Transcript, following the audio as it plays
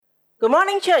Good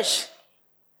morning, church.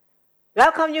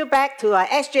 Welcome you back to our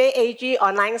SJAG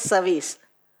online service.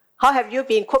 How have you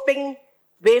been coping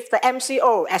with the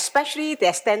MCO, especially the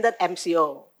extended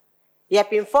MCO? It has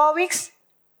been 4 weeks,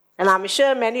 and I'm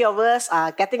sure many of us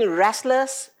are getting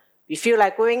restless. We feel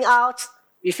like going out.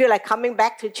 We feel like coming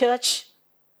back to church.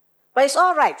 But it's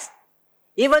all right.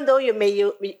 Even though you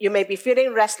may be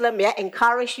feeling restless, may I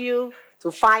encourage you to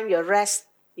find your rest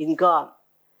in God.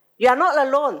 You are not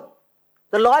alone.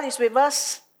 The Lord is with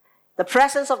us. The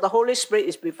presence of the Holy Spirit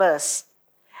is with us.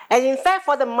 And in fact,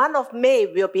 for the month of May,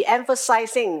 we'll be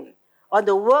emphasizing on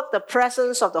the work, the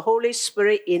presence of the Holy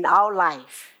Spirit in our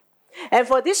life. And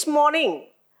for this morning,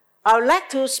 I would like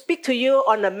to speak to you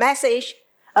on a message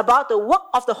about the work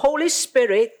of the Holy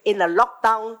Spirit in a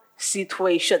lockdown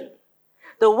situation.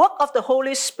 The work of the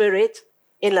Holy Spirit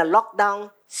in a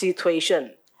lockdown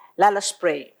situation. Let us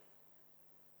pray.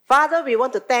 Father, we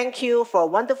want to thank you for a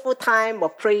wonderful time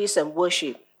of praise and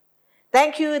worship.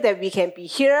 Thank you that we can be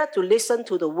here to listen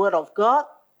to the word of God.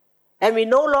 And we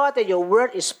know, Lord, that your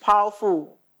word is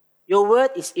powerful. Your word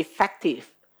is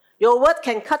effective. Your word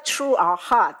can cut through our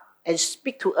heart and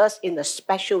speak to us in a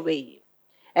special way.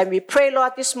 And we pray,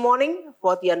 Lord, this morning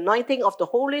for the anointing of the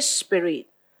Holy Spirit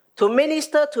to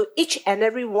minister to each and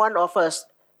every one of us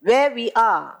where we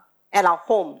are, at our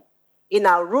home, in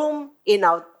our room, in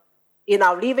our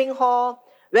living hall,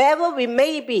 wherever we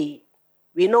may be.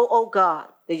 We know, oh God,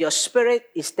 that your Spirit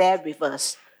is there with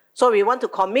us. So we want to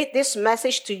commit this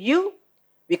message to you.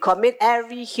 We commit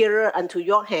every hearer unto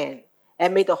your hand.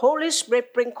 And may the Holy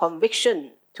Spirit bring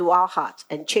conviction to our hearts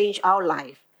and change our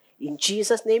life. In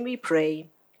Jesus' name we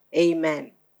pray.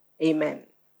 Amen. Amen.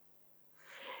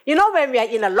 You know, when we are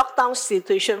in a lockdown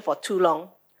situation for too long,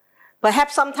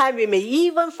 perhaps sometimes we may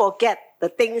even forget the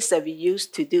things that we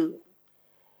used to do.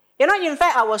 You know, in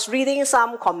fact, I was reading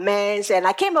some comments and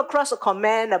I came across a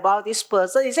comment about this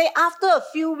person. He said, after a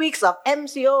few weeks of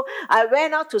MCO, I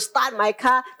went out to start my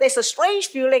car. There's a strange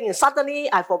feeling and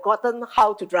suddenly I've forgotten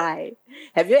how to drive.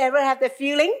 Have you ever had that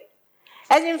feeling?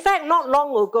 And in fact, not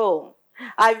long ago,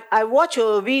 I watched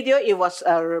a video. It was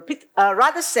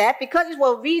rather sad because it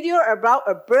was a video about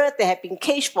a bird that had been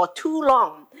caged for too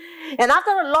long. And after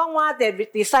a long while, they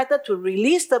decided to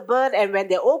release the bird. And when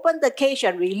they opened the cage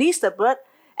and released the bird,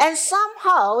 and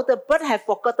somehow the bird had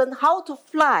forgotten how to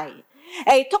fly.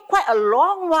 And it took quite a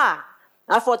long while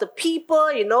for the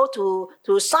people,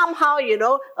 to somehow,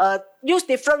 use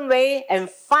different way.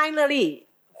 And finally,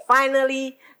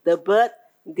 the bird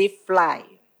did fly.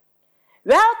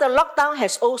 Well, the lockdown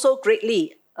has also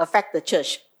greatly affected the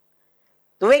church.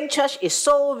 Doing church is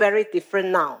so very different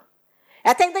now.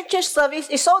 Attending church service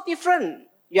is so different.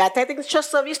 You are attending church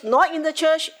service not in the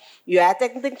church. You are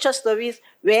attending church service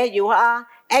where you are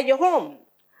at your home.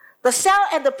 The cell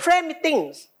and the prayer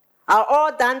meetings are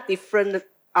all done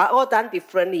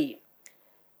differently.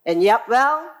 And yet,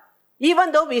 well,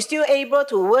 even though we're still able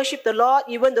to worship the Lord,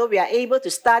 even though we are able to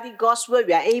study God's word,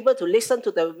 we are able to listen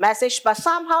to the message, but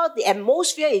somehow the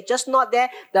atmosphere is just not there.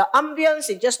 The ambience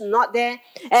is just not there.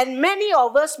 And many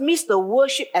of us miss the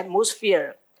worship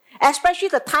atmosphere, especially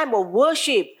the time of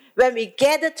worship when we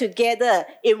gather together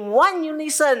in one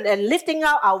unison and lifting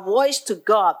out our voice to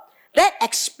God. That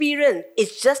experience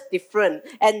is just different.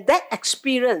 And that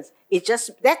experience is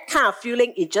just, that kind of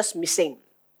feeling is just missing.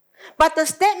 But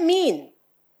does that mean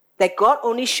that God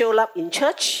only shows up in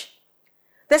church?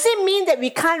 Does it mean that we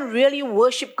can't really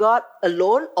worship God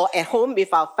alone or at home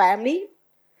with our family?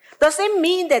 Does it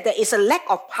mean that there is a lack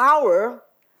of power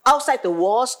outside the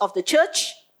walls of the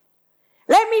church?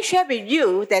 Let me share with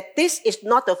you that this is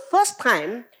not the first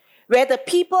time where the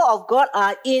people of God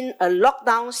are in a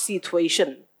lockdown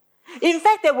situation. In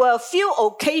fact, there were a few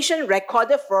occasions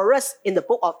recorded for us in the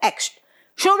book of Acts,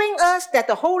 showing us that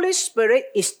the Holy Spirit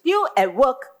is still at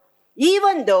work,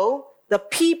 even though the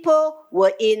people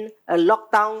were in a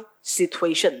lockdown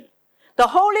situation. The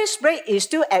Holy Spirit is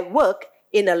still at work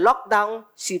in a lockdown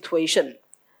situation.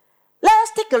 Let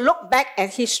us take a look back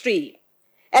at history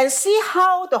and see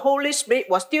how the Holy Spirit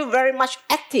was still very much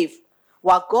active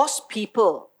while God's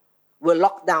people were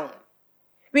locked down.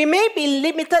 We may be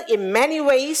limited in many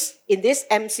ways in this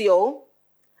MCO,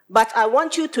 but I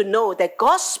want you to know that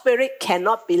God's Spirit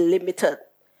cannot be limited.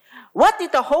 What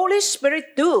did the Holy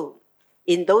Spirit do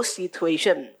in those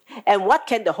situations? And what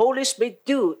can the Holy Spirit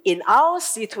do in our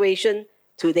situation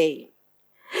today?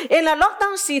 In a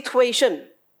lockdown situation,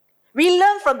 we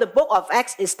learn from the book of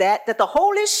Acts is that the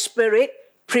Holy Spirit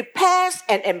prepares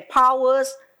and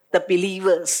empowers the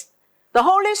believers. The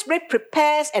Holy Spirit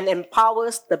prepares and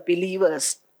empowers the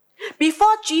believers.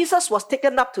 Before Jesus was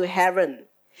taken up to heaven,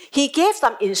 he gave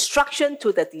some instruction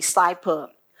to the disciple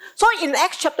So in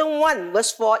Acts chapter 1,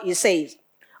 verse 4, it says,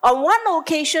 on one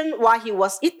occasion while he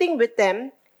was eating with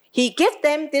them, he gave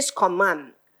them this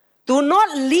command: do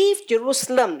not leave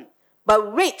Jerusalem,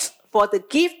 but wait for the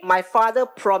gift my Father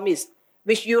promised,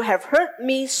 which you have heard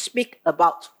me speak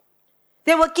about.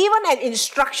 They were given an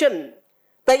instruction.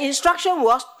 The instruction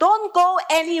was, don't go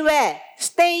anywhere,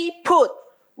 stay put,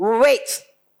 wait.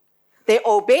 They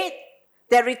obeyed,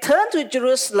 they returned to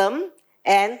Jerusalem,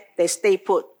 and they stayed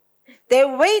put. They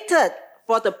waited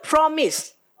for the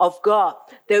promise of God.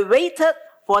 They waited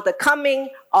for the coming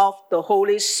of the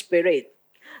Holy Spirit.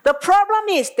 The problem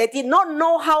is they did not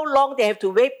know how long they have to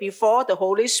wait before the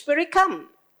Holy Spirit comes.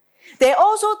 They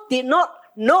also did not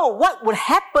know what would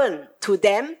happen to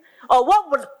them or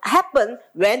what would happen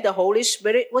when the Holy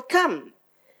Spirit would come.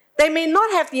 They may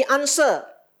not have the answer,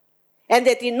 and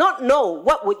they did not know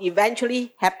what would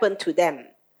eventually happen to them.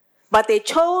 But they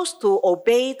chose to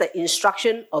obey the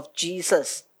instruction of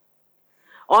Jesus.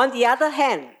 On the other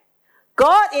hand,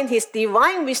 God in his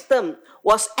divine wisdom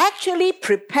was actually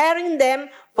preparing them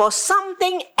for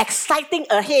something exciting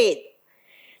ahead.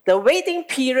 The waiting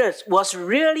period was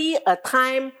really a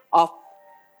time of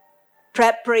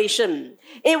preparation.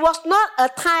 It was not a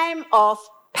time of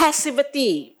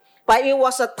passivity, but it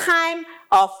was a time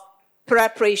of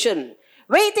preparation.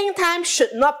 Waiting time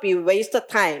should not be wasted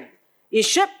time. It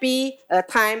should be a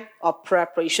time of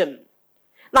preparation.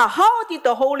 Now, how did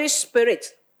the Holy Spirit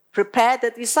prepare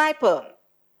the disciple?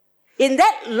 In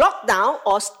that lockdown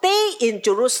or stay in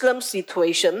Jerusalem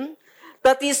situation,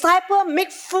 the disciple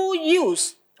make full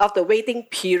use of the waiting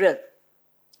period.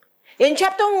 In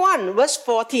chapter 1, verse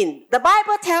 14, the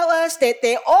Bible tells us that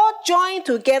they all joined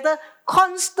together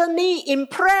constantly in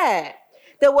prayer.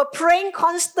 They were praying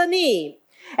constantly.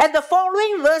 And the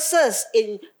following verses,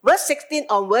 in verse 16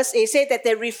 onwards, it says that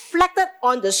they reflected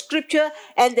on the scripture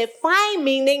and they find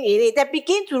meaning in it. They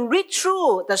begin to read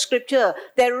through the scripture.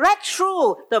 They read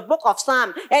through the book of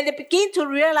Psalm, and they begin to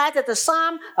realize that the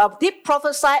Psalm did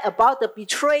prophesy about the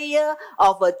betrayal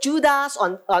of Judas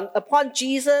upon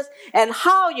Jesus, and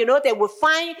how, they would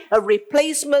find a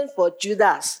replacement for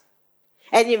Judas.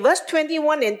 And in verse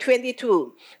 21 and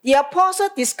 22, the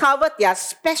apostles discovered their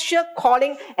special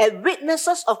calling as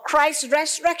witnesses of Christ's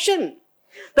resurrection.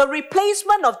 The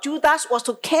replacement of Judas was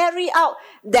to carry out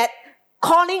that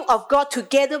calling of God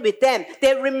together with them.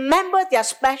 They remembered their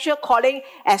special calling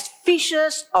as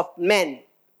fishers of men.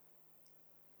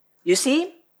 You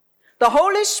see, the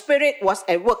Holy Spirit was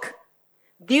at work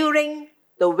during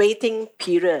the waiting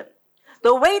period.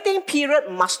 The waiting period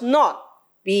must not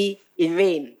be in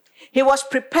vain. He was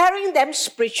preparing them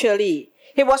spiritually.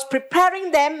 He was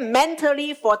preparing them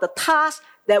mentally for the task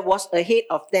that was ahead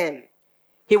of them.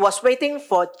 He was waiting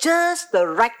for just the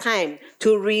right time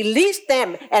to release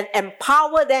them and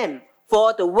empower them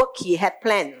for the work he had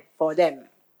planned for them.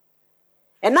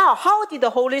 And now, how did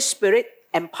the Holy Spirit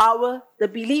empower the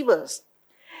believers?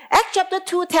 Acts chapter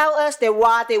 2 tells us that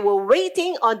while they were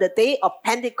waiting on the day of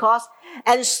Pentecost,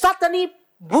 and suddenly,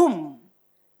 boom,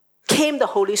 came the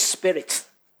Holy Spirit.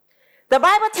 The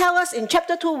Bible tells us in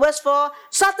chapter 2, verse 4,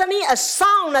 suddenly a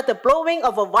sound like the blowing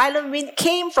of a violent wind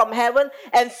came from heaven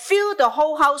and filled the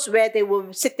whole house where they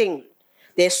were sitting.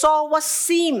 They saw what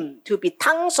seemed to be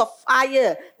tongues of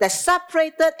fire that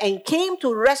separated and came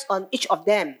to rest on each of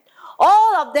them.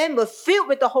 All of them were filled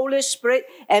with the Holy Spirit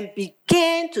and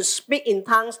began to speak in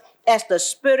tongues as the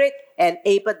Spirit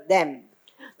enabled them.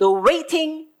 The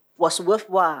waiting was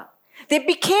worthwhile. They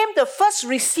became the first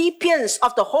recipients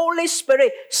of the Holy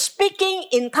Spirit, speaking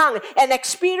in tongues, an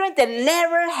experience they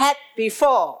never had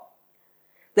before.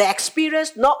 The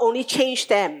experience not only changed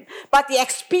them, but the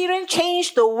experience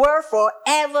changed the world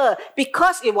forever,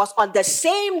 because it was on the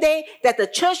same day that the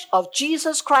Church of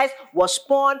Jesus Christ was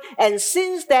born, and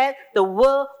since then, the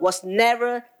world was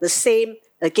never the same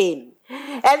again.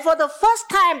 And for the first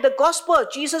time, the gospel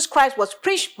of Jesus Christ was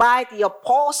preached by the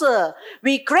apostle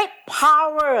with great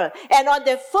power. And on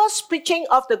the first preaching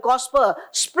of the gospel,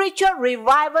 spiritual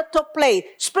revival took place.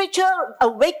 Spiritual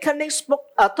awakening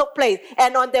took place.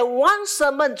 And on the one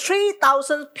sermon,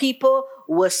 3,000 people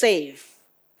were saved.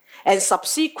 And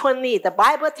subsequently, the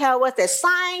Bible tells us that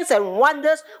signs and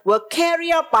wonders were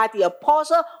carried out by the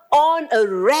apostle on a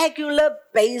regular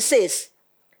basis.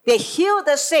 They healed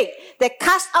the sick. They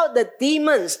cast out the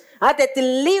demons. They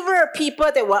delivered people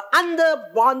that were under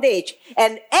bondage.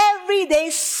 And every day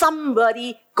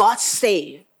somebody got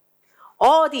saved.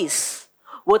 All these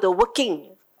were the working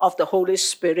of the Holy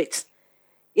Spirit.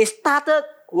 It started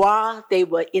while they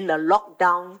were in a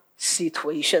lockdown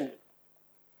situation.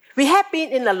 We have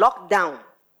been in a lockdown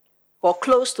for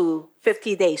close to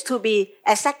 50 days, to be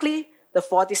exactly the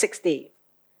 46th day.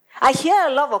 I hear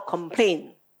a lot of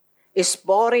complaint. It's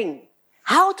boring.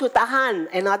 How to tahan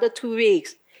another 2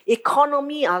 weeks?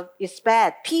 Economy is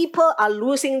bad. People are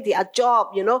losing their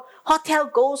job, Hotel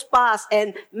goes past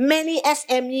and many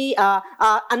SME are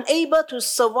unable to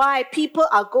survive. People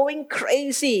are going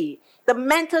crazy. The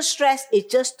mental stress is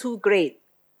just too great.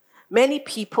 Many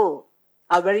people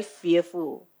are very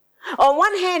fearful. On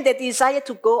one hand, they desire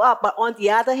to go out, but on the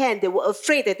other hand, they were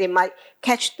afraid that they might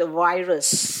catch the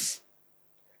virus.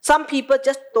 Some people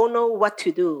just don't know what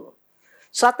to do.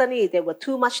 Suddenly, there was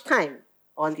too much time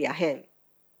on their hand.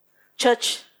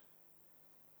 Church,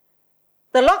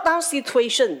 the lockdown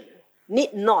situation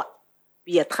need not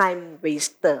be a time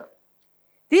waster.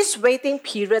 This waiting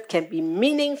period can be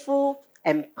meaningful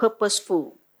and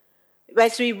purposeful.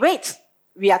 As we wait,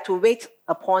 we are to wait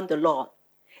upon the Lord.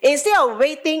 Instead of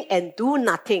waiting and do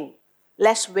nothing,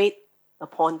 let's wait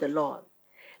upon the Lord.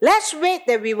 Let's wait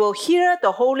that we will hear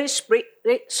the Holy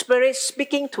Spirit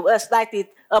speaking to us like the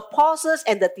apostles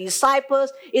and the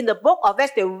disciples in the book of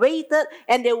Acts. They waited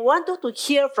and they wanted to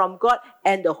hear from God,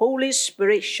 and the Holy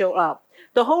Spirit showed up.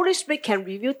 The Holy Spirit can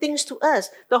reveal things to us.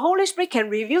 The Holy Spirit can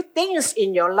reveal things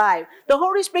in your life. The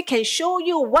Holy Spirit can show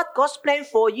you what God's plan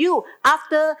for you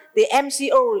after the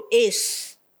MCO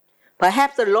is.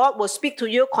 Perhaps the Lord will speak to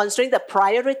you concerning the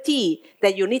priority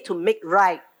that you need to make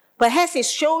right. Perhaps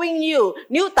He's showing you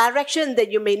new direction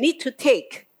that you may need to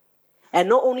take. And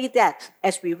not only that,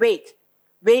 as we wait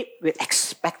with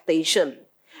expectation.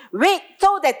 Wait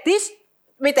so that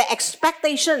with the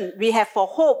expectation we have for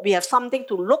hope, we have something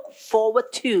to look forward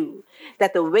to,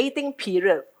 that the waiting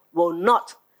period will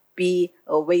not be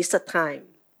a wasted time.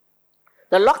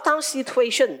 The lockdown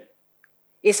situation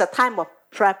is a time of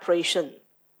preparation.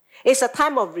 It's a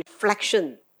time of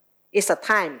reflection. It's a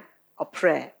time of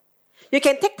prayer. You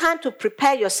can take time to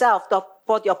prepare yourself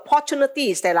for the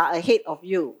opportunities that are ahead of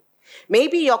you.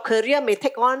 Maybe your career may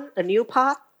take on a new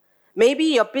path. Maybe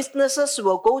your businesses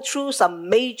will go through some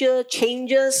major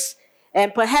changes,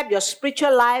 and perhaps your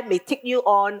spiritual life may take you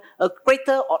on a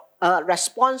greater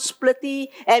responsibility,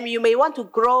 and you may want to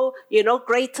grow,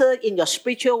 greater in your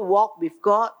spiritual walk with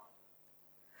God.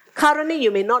 Currently,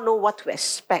 you may not know what to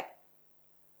expect.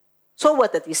 So were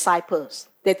the disciples.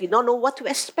 They did not know what to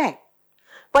expect.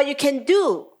 But you can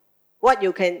do what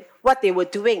they were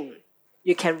doing.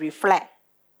 You can reflect.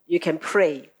 You can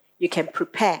pray. You can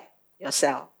prepare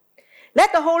yourself.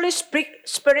 Let the Holy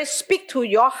Spirit speak to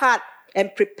your heart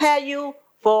and prepare you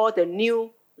for the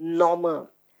new normal.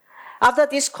 After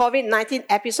this COVID-19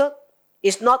 episode,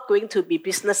 it's not going to be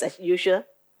business as usual.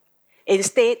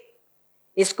 Instead,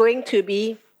 it's going to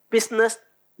be business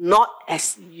not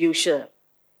as usual,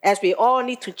 as we all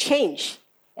need to change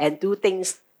and do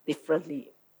things differently.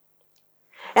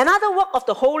 Another work of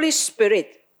the Holy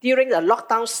Spirit during the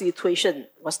lockdown situation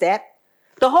was that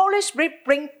the Holy Spirit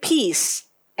brings peace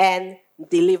and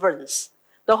deliverance.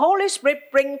 The Holy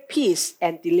Spirit brings peace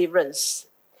and deliverance.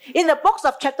 In the books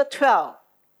of chapter 12,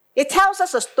 it tells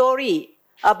us a story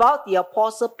about the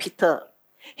Apostle Peter.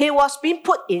 He was being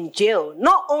put in jail.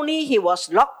 Not only he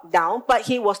was locked down, but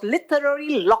he was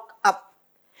literally locked up.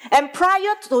 And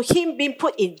prior to him being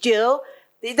put in jail,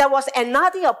 there was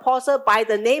another apostle by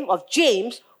the name of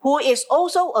James, who is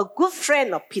also a good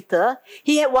friend of Peter.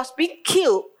 He was being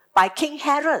killed by King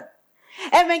Herod.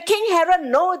 And when King Herod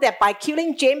knew that by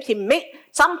killing James, he made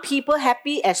some people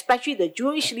happy, especially the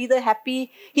Jewish leader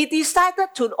happy, he decided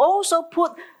to also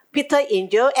put Peter in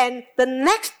jail. And the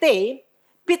next day,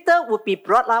 Peter would be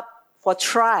brought up for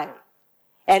trial.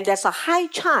 And there's a high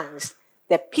chance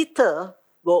that Peter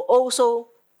will also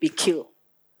be killed.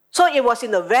 So it was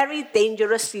in a very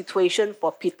dangerous situation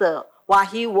for Peter while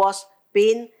he was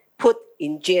being put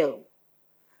in jail.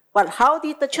 But how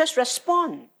did the church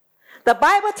respond? The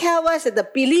Bible tells us that the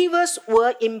believers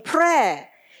were in prayer.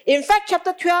 In fact,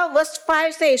 chapter 12, verse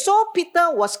 5 says, "So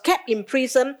Peter was kept in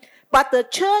prison, but the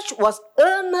church was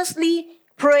earnestly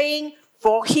praying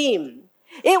for him."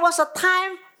 It was a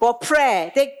time for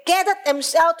prayer. They gathered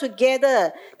themselves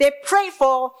together. They prayed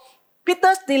for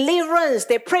Peter's deliverance.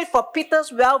 They prayed for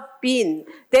Peter's well-being.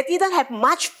 They didn't have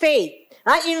much faith.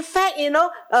 In fact,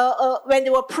 when they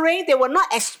were praying, they were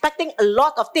not expecting a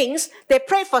lot of things. They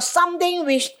prayed for something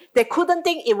which they couldn't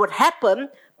think it would happen,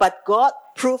 but God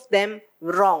proved them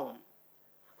wrong.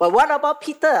 But what about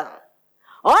Peter?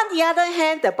 On the other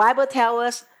hand, the Bible tells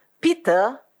us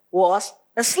Peter was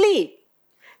asleep.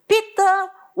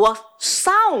 Peter was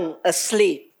sound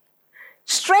asleep.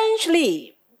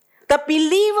 Strangely, the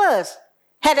believers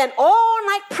had an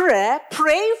all-night prayer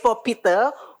praying for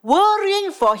Peter,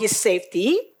 worrying for his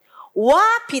safety,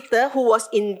 while Peter,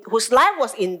 whose life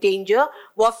was in danger,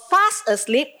 was fast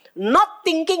asleep, not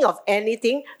thinking of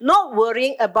anything, not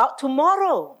worrying about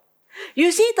tomorrow.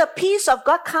 You see, the peace of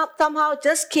God somehow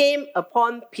just came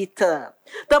upon Peter.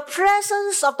 The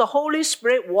presence of the Holy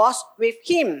Spirit was with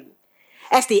him.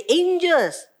 As the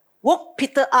angels woke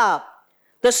Peter up,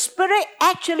 the Spirit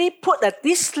actually put a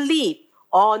deep sleep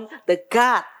on the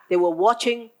guard they were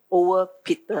watching over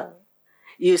Peter.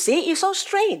 You see, it's so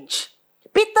strange.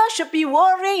 Peter should be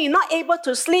worrying, not able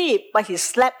to sleep, but he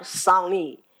slept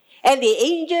soundly. And the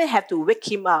angel had to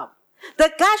wake him up.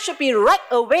 The guard should be right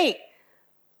awake,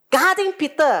 guarding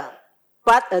Peter.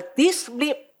 But a deep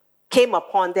sleep came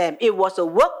upon them. It was a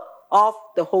work of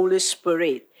the Holy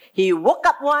Spirit. He woke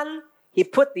up one, he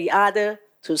put the other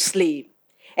to sleep.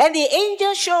 And the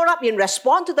angel showed up in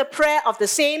response to the prayer of the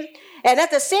saint. And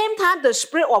at the same time, the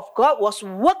Spirit of God was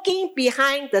working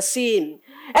behind the scene.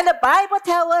 And the Bible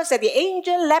tells us that the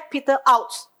angel let Peter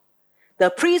out. The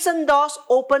prison doors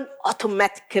opened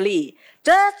automatically,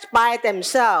 just by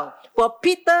themselves, for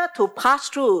Peter to pass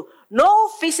through. No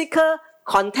physical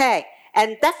contact,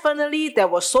 and definitely there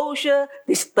was social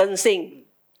distancing.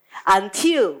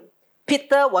 Until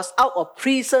Peter was out of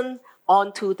prison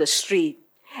onto the street.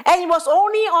 And it was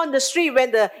only on the street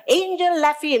when the angel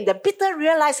left him that Peter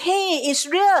realized, hey, it's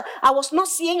real. I was not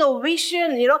seeing a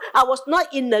vision, I was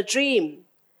not in a dream.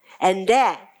 And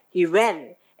there he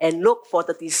went and looked for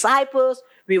the disciples.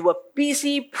 We were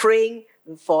busy praying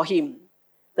for him.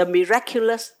 The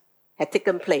miraculous had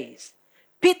taken place.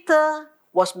 Peter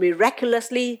was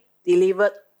miraculously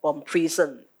delivered from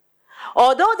prison.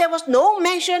 Although there was no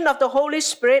mention of the Holy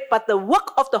Spirit, but the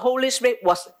work of the Holy Spirit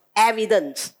was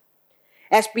evident.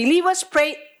 As believers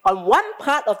prayed on one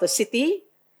part of the city,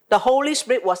 the Holy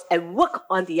Spirit was at work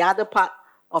on the other part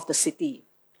of the city.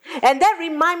 And that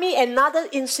reminds me another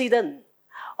incident.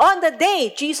 On the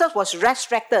day Jesus was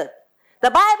resurrected, the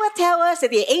Bible tells us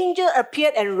that the angel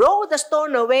appeared and rolled the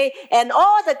stone away, and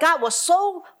all the guards were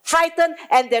so frightened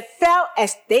and they fell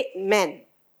as dead men.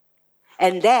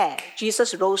 And there,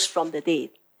 Jesus rose from the dead.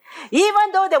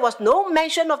 Even though there was no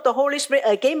mention of the Holy Spirit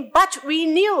again, but we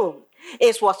knew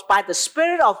it was by the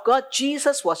Spirit of God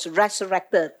Jesus was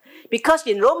resurrected. Because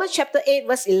in Romans chapter 8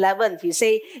 verse 11, he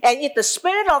says, and if the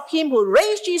Spirit of him who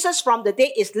raised Jesus from the dead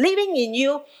is living in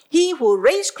you, he who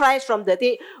raised Christ from the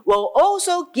dead will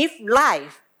also give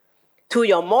life to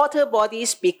your mortal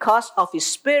bodies because of his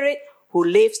Spirit who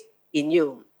lives in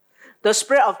you. The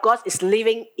Spirit of God is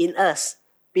living in us,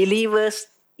 believers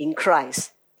in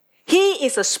Christ. He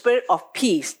is a Spirit of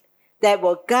peace that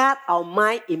will guard our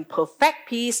mind in perfect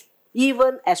peace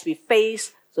even as we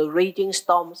face the raging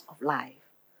storms of life.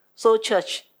 So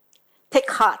church, take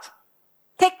heart,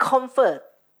 take comfort,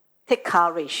 take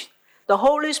courage. The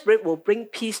Holy Spirit will bring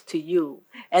peace to you,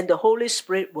 and the Holy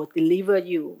Spirit will deliver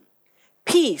you.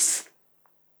 Peace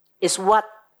is what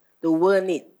the world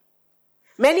needs.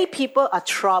 Many people are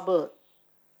troubled,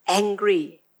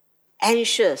 angry,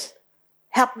 anxious,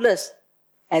 helpless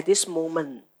at this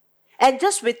moment. And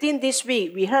just within this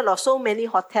week, we heard of so many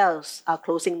hotels are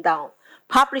closing down.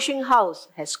 Publishing house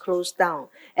has closed down.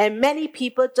 And many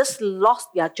people just lost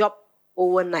their job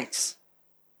overnight.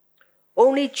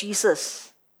 Only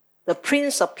Jesus, the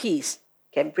Prince of Peace,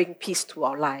 can bring peace to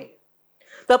our life.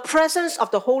 The presence of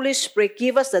the Holy Spirit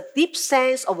gives us a deep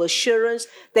sense of assurance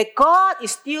that God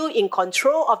is still in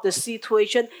control of the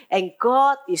situation and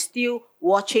God is still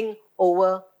watching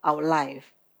over our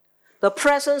life. The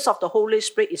presence of the Holy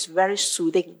Spirit is very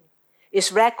soothing. It's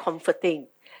very comforting.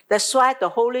 That's why the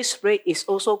Holy Spirit is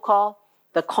also called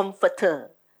the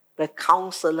Comforter, the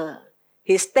Counselor.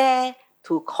 He's there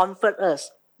to comfort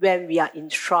us when we are in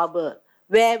trouble,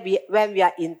 when we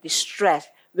are in distress,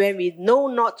 when we know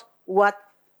not what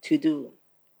to do.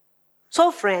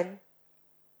 So friend,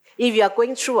 if you are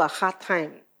going through a hard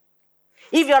time,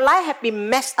 if your life has been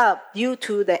messed up due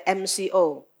to the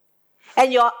MCO,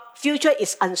 and your future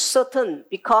is uncertain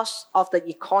because of the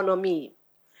economy,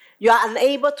 you are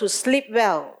unable to sleep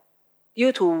well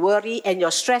due to worry, and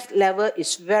your stress level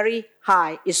is very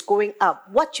high, is going up.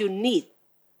 What you need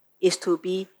is to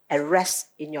be at rest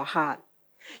in your heart.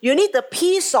 You need the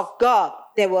peace of God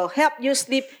that will help you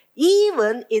sleep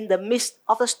even in the midst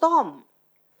of the storm.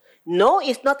 No,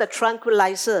 it's not the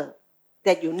tranquilizer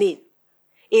that you need.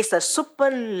 It's the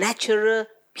supernatural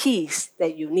peace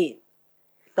that you need.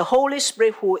 The Holy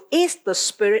Spirit, who is the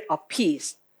Spirit of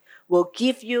peace, will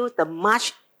give you the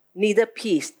much needed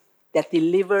peace that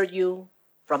delivers you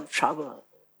from trouble.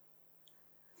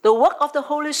 The work of the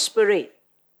Holy Spirit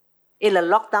in a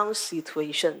lockdown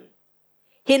situation,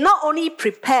 He not only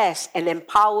prepares and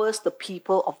empowers the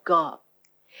people of God,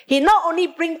 He not only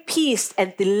brings peace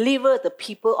and delivers the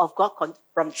people of God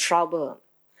from trouble.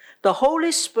 The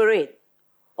Holy Spirit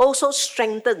also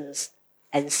strengthens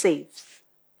and saves.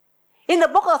 In the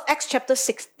book of Acts chapter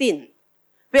 16,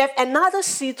 we have another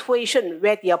situation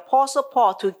where the Apostle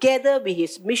Paul, together with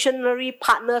his missionary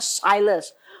partner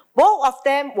Silas, both of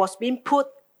them was being put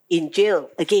in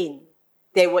jail again.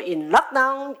 They were in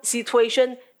lockdown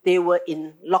situation, they were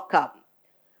in lockup.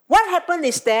 What happened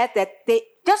is that they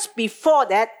just before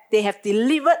that, they have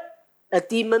delivered a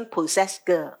demon-possessed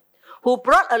girl who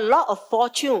brought a lot of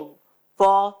fortune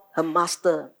for her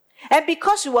master. And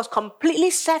because she was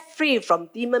completely set free from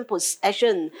demon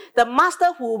possession, the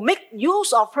master who made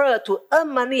use of her to earn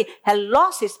money had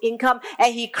lost his income,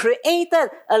 and he created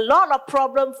a lot of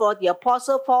problems for the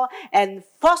Apostle Paul and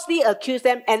falsely accused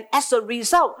them. And as a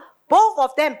result, both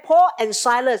of them, Paul and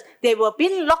Silas, they were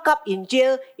being locked up in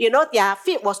jail. Their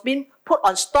feet was being put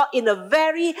on stock in a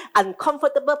very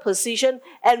uncomfortable position.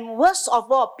 And worst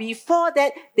of all, before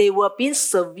that, they were being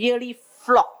severely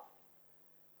flogged.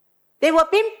 They were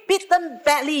being beaten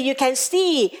badly. You can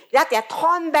see that they're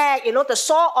torn back, the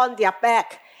sore on their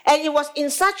back. And it was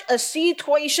in such a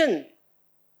situation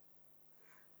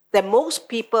that most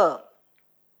people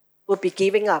would be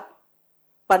giving up,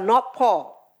 but not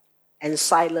Paul and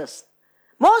Silas.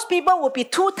 Most people would be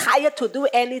too tired to do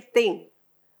anything.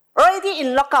 Already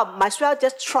in lockup, might as well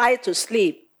just try to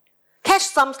sleep. Catch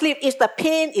some sleep if the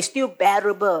pain is still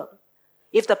bearable.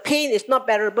 If the pain is not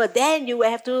bearable, then you will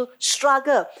have to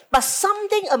struggle. But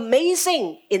something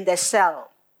amazing in the cell.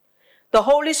 The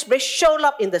Holy Spirit showed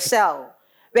up in the cell,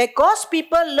 where God's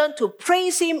people learn to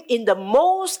praise Him in the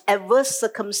most adverse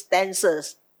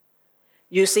circumstances.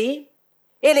 You see,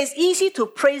 it is easy to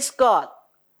praise God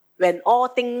when all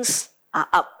things are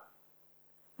up.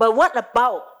 But what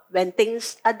about when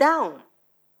things are down?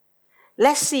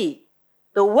 Let's see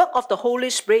the work of the Holy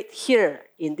Spirit here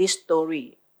in this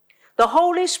story. The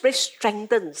Holy Spirit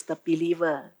strengthens the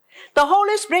believer. The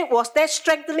Holy Spirit was there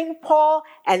strengthening Paul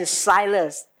and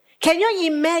Silas. Can you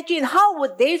imagine how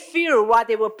would they feel while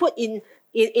they were put in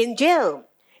jail?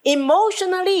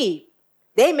 Emotionally,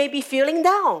 they may be feeling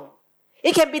down.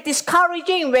 It can be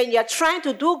discouraging when you're trying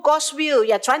to do God's will,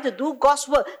 you're trying to do God's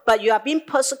work, but you are being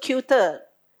persecuted.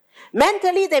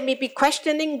 Mentally, they may be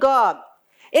questioning God.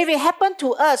 If it happened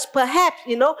to us, perhaps,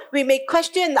 we may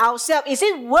question ourselves, is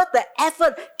it worth the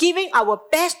effort giving our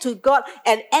best to God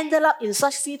and ended up in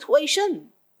such situation?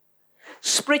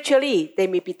 Spiritually, they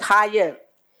may be tired.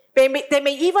 They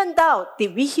may even doubt,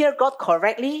 did we hear God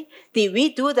correctly? Did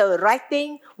we do the right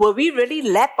thing? Were we really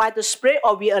led by the Spirit,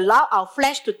 or we allow our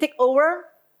flesh to take over?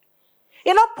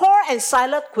 Paul and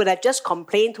Silas could have just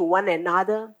complained to one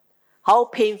another how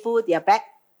painful their back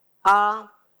are,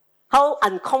 how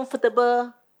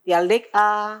uncomfortable their legs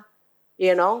are,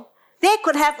 They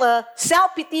could have a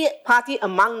self-pity party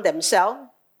among themselves,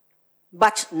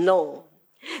 but no.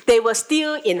 They were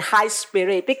still in high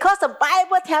spirit because the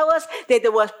Bible tells us that they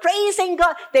were praising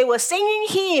God, they were singing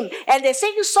hymn, and they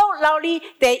sang so loudly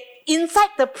that inside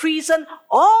the prison,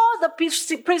 all the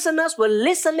prisoners were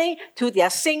listening to their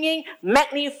singing,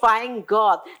 magnifying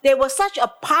God. There was such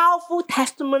a powerful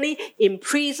testimony in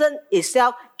prison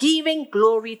itself, giving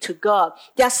glory to God.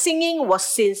 Their singing was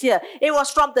sincere. It was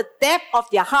from the depth of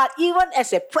their heart, even as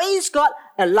they praised God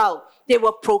aloud. They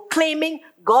were proclaiming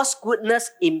God's goodness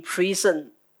in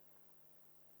prison.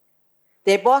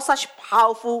 They bore such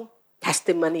powerful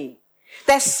testimony.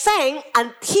 They sang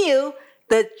until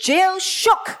the jail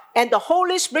shook and the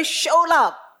Holy Spirit showed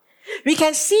up. We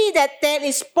can see that there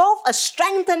is both a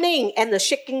strengthening and a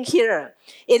shaking here.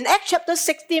 In Acts chapter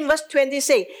 16, verse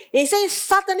 26, it says,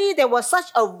 suddenly there was such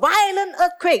a violent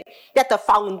earthquake that the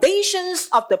foundations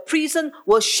of the prison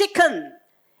were shaken.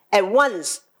 At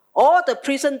once, all the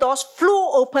prison doors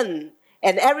flew open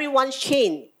and everyone's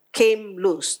chain came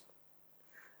loose.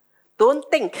 Don't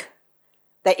think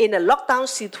that in a lockdown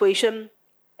situation,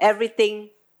 everything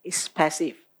is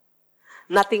passive.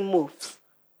 Nothing moves.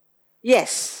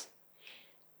 Yes,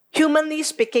 humanly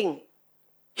speaking,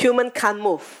 human can't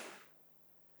move.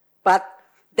 But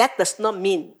that does not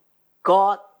mean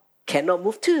God cannot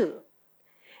move too.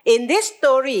 In this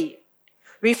story,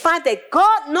 we find that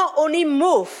God not only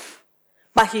moved,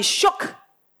 but He shook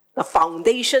the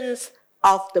foundations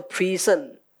of the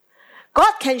prison.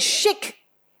 God can shake,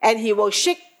 and He will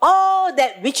shake all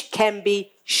that which can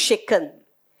be shaken.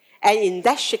 And in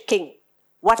that shaking,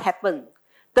 what happened?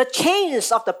 The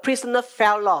chains of the prisoner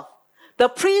fell off. The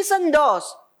prison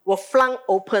doors were flung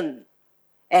open.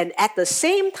 And at the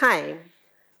same time,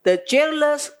 the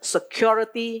jailer's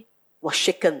security was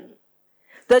shaken.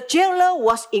 The jailer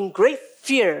was in great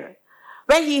fear.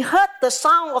 When he heard the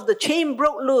sound of the chain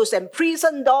broke loose and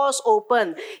prison doors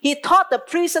opened, he thought the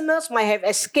prisoners might have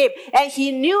escaped, and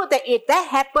he knew that if that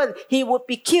happened, he would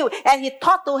be killed. And he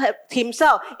thought to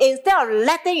himself, instead of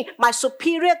letting my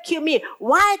superior kill me,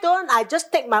 why don't I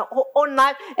just take my own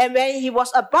life? And when he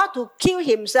was about to kill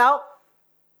himself,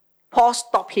 Paul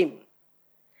stopped him.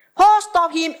 Paul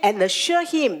stopped him and assured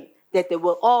him that they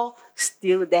were all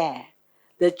still there.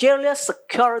 The jailer's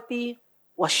security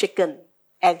was shaken,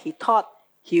 and he thought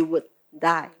he would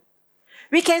die.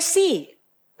 We can see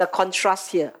the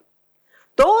contrast here.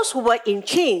 Those who were in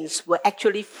chains were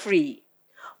actually free.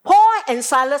 Paul and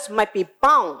Silas might be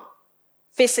bound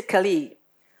physically,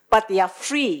 but they are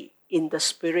free in the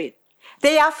spirit.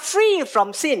 They are free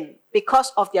from sin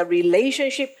because of their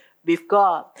relationship with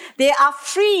God. They are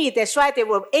free, that's why they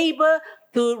were able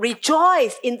to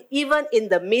rejoice even in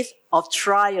the midst of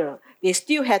trial. They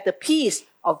still had the peace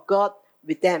of God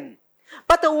with them.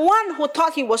 But the one who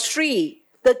thought he was free,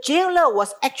 the jailer,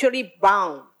 was actually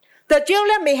bound. The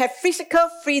jailer may have physical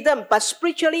freedom, but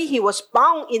spiritually he was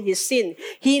bound in his sin.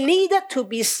 He needed to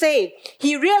be saved.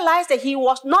 He realized that he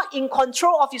was not in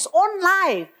control of his own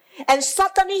life. And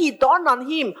suddenly it dawned on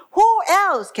him, who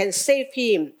else can save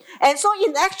him? And so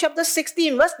in Acts chapter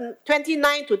 16, verse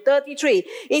 29 to 33,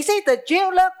 it says the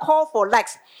jailer called for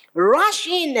lights, rushed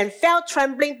in and fell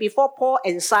trembling before Paul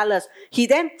and Silas. He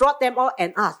then brought them out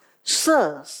and asked,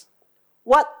 Sirs,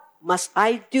 what must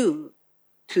I do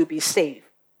to be saved?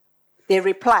 They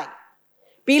replied,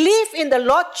 believe in the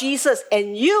Lord Jesus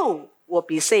and you will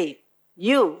be saved,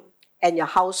 you and your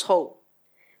household.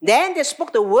 Then they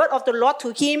spoke the word of the Lord to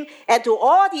him and to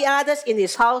all the others in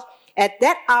his house. At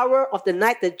that hour of the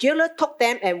night, the jailer took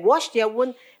them and washed their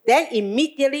wounds. Then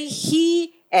immediately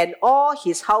he and all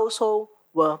his household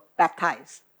were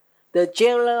baptized. The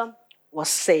jailer was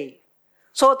saved.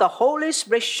 So the Holy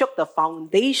Spirit shook the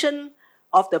foundation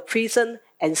of the prison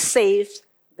and saved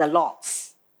the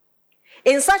lost.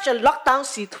 In such a lockdown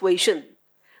situation,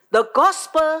 the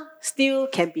gospel still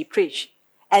can be preached,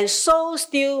 and souls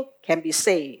still can be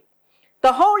saved.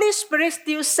 The Holy Spirit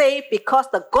still saves because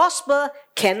the gospel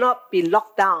cannot be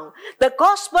locked down. The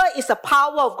gospel is the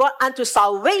power of God unto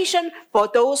salvation for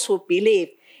those who believe.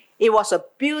 It was a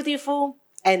beautiful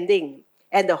ending,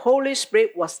 and the Holy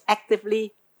Spirit was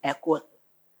actively at work.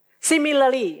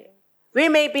 Similarly, we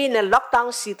may be in a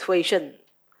lockdown situation,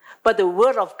 but the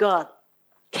word of God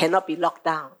cannot be locked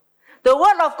down. The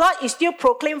word of God is still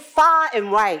proclaimed far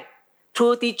and wide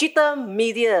through digital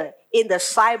media in the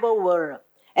cyber world.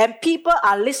 And people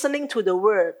are listening to the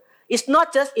word. It's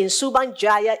not just in Subang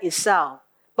Jaya itself,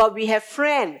 but we have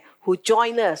friends who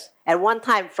join us at one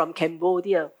time from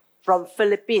Cambodia, from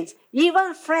Philippines,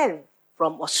 even friends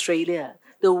from Australia.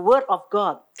 The word of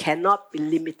God cannot be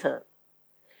limited.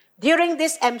 During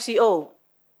this MCO,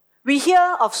 we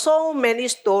hear of so many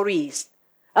stories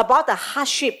about the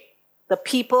hardship the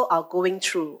people are going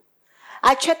through.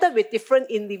 I chatted with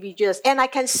different individuals and I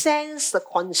can sense the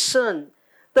concern,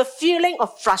 the feeling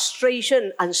of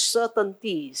frustration,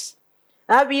 uncertainties.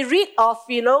 We read of,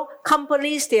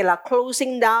 companies that are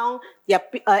closing down,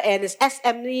 and its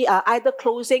SME are either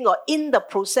closing or in the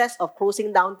process of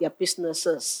closing down their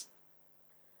businesses.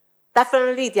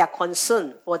 Definitely they are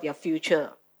concerned for their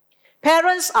future.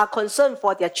 Parents are concerned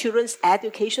for their children's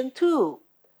education too.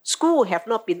 School have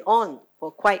not been on for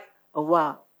quite a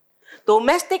while.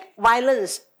 Domestic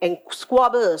violence and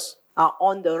squabbles are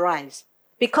on the rise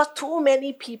because too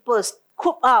many people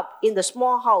coop up in the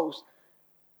small house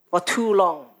for too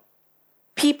long.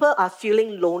 People are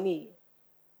feeling lonely,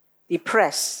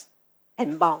 depressed,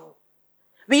 and bound.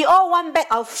 We all want back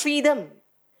our freedom.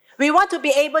 We want to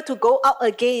be able to go out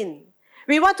again.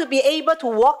 We want to be able to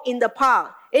walk in the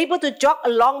park, able to jog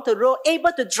along the road,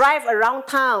 able to drive around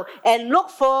town and look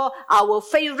for our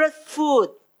favorite food.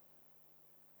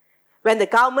 When the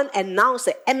government announced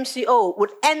that MCO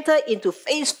would enter into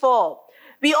phase 4,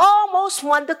 we almost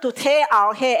wanted to tear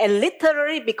our hair, and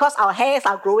literally because our hairs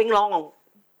are growing long.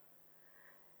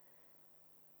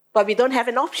 But we don't have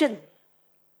an option.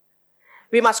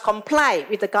 We must comply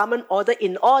with the government order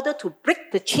in order to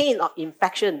break the chain of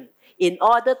infection, in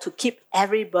order to keep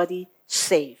everybody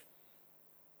safe.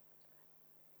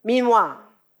 Meanwhile,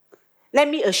 let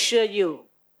me assure you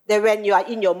that when you are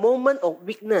in your moment of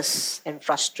weakness and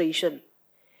frustration,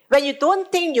 when you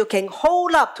don't think you can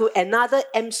hold up to another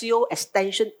MCO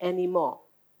extension anymore,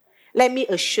 let me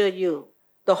assure you,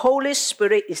 the Holy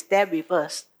Spirit is there with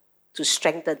us to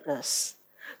strengthen us.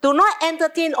 Do not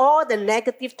entertain all the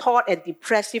negative thought and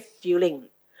depressive feeling.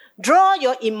 Draw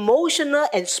your emotional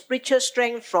and spiritual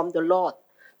strength from the Lord.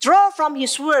 Draw from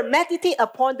His Word, meditate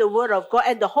upon the Word of God,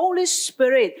 and the Holy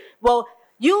Spirit will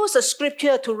use the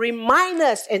scripture to remind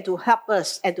us and to help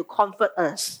us and to comfort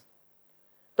us.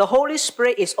 The Holy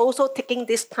Spirit is also taking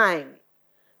this time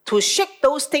to shake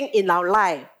those things in our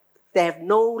life that have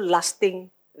no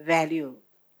lasting value.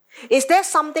 Is there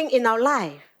something in our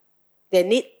life that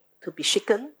need to be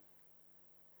shaken?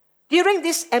 During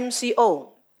this MCO,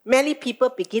 many people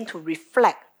begin to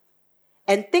reflect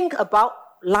and think about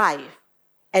life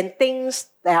and things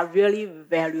that are really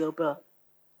valuable.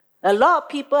 A lot of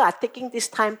people are taking this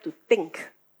time to think.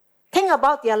 Think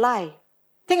about their life.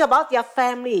 Think about their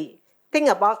family. Think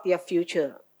about their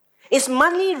future. Is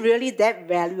money really that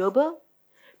valuable?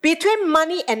 Between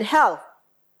money and health,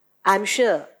 I'm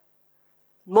sure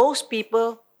most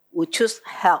people would choose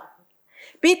health.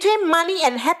 Between money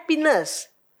and happiness,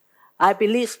 I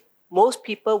believe most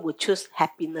people would choose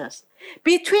happiness.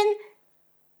 Between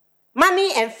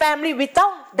money and family,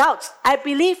 without doubt, I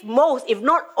believe most, if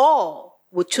not all,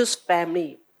 would choose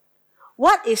family.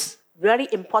 What is very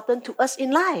important to us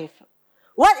in life?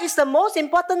 What is the most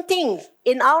important thing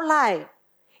in our life?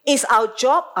 Is our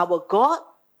job our God?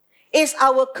 Is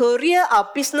our career, our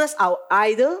business, our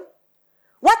idol?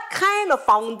 What kind of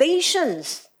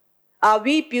foundations are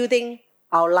we building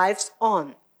our lives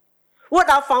on? Would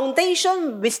our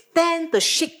foundation withstand the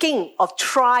shaking of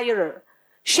trial,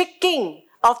 shaking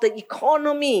of the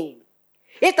economy?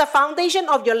 If the foundation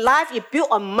of your life is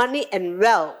built on money and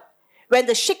wealth, when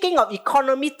the shaking of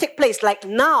economy takes place like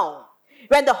now,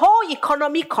 when the whole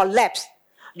economy collapses,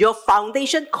 your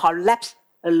foundation collapses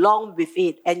along with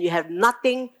it and you have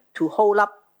nothing to hold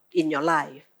up in your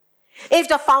life. If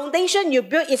the foundation you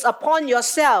build is upon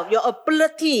yourself, your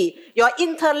ability, your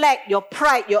intellect, your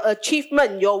pride, your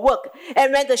achievement, your work,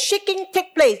 and when the shaking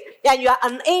takes place and you are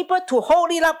unable to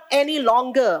hold it up any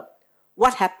longer,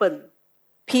 what happened?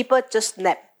 People just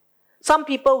snapped. Some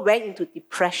people went into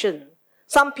depression.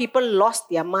 Some people lost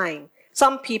their mind.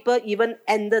 Some people even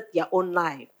ended their own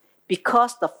life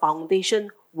because the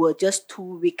foundation were just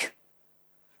too weak.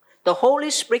 The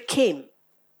Holy Spirit came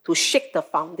to shake the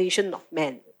foundation of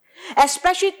man.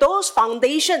 Especially those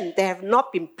foundations that have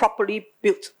not been properly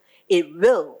built. It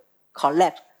will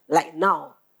collapse like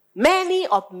now. Many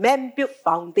of man-built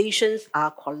foundations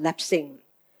are collapsing.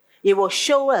 It will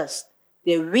show us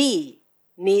that we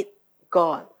need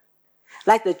God.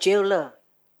 Like the jailer,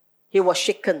 he was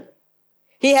shaken.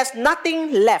 He has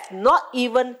nothing left, not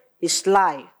even his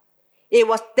life. It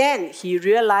was then he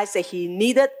realized that he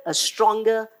needed a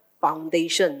stronger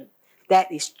foundation.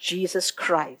 That is Jesus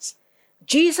Christ.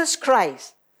 Jesus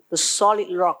Christ, the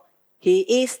solid rock, he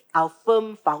is our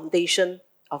firm foundation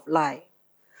of life.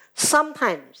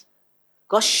 Sometimes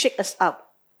God shakes us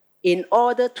up in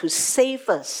order to save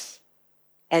us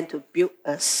and to build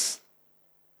us.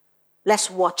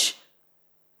 Let's watch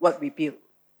what we build.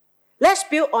 Let's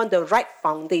build on the right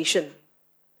foundation.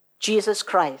 Jesus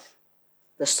Christ,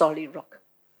 the solid rock.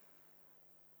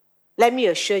 Let me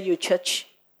assure you, church,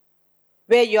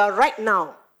 where you are right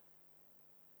now,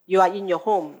 you are in your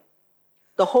home.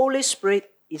 The Holy Spirit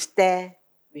is there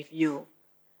with you.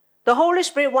 The Holy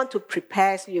Spirit wants to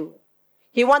prepare you.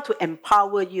 He wants to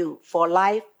empower you for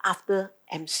life after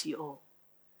MCO.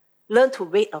 Learn to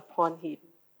wait upon Him.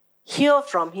 Hear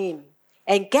from Him.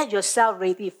 And get yourself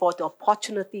ready for the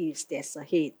opportunities that's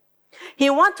ahead. He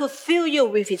wants to fill you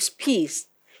with His peace.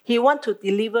 He wants to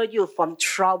deliver you from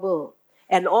trouble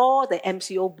and all the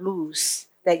MCO blues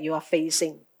that you are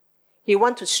facing. He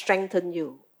wants to strengthen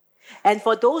you. And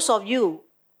for those of you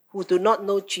who do not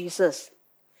know Jesus,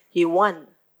 He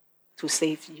wants to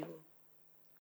save you.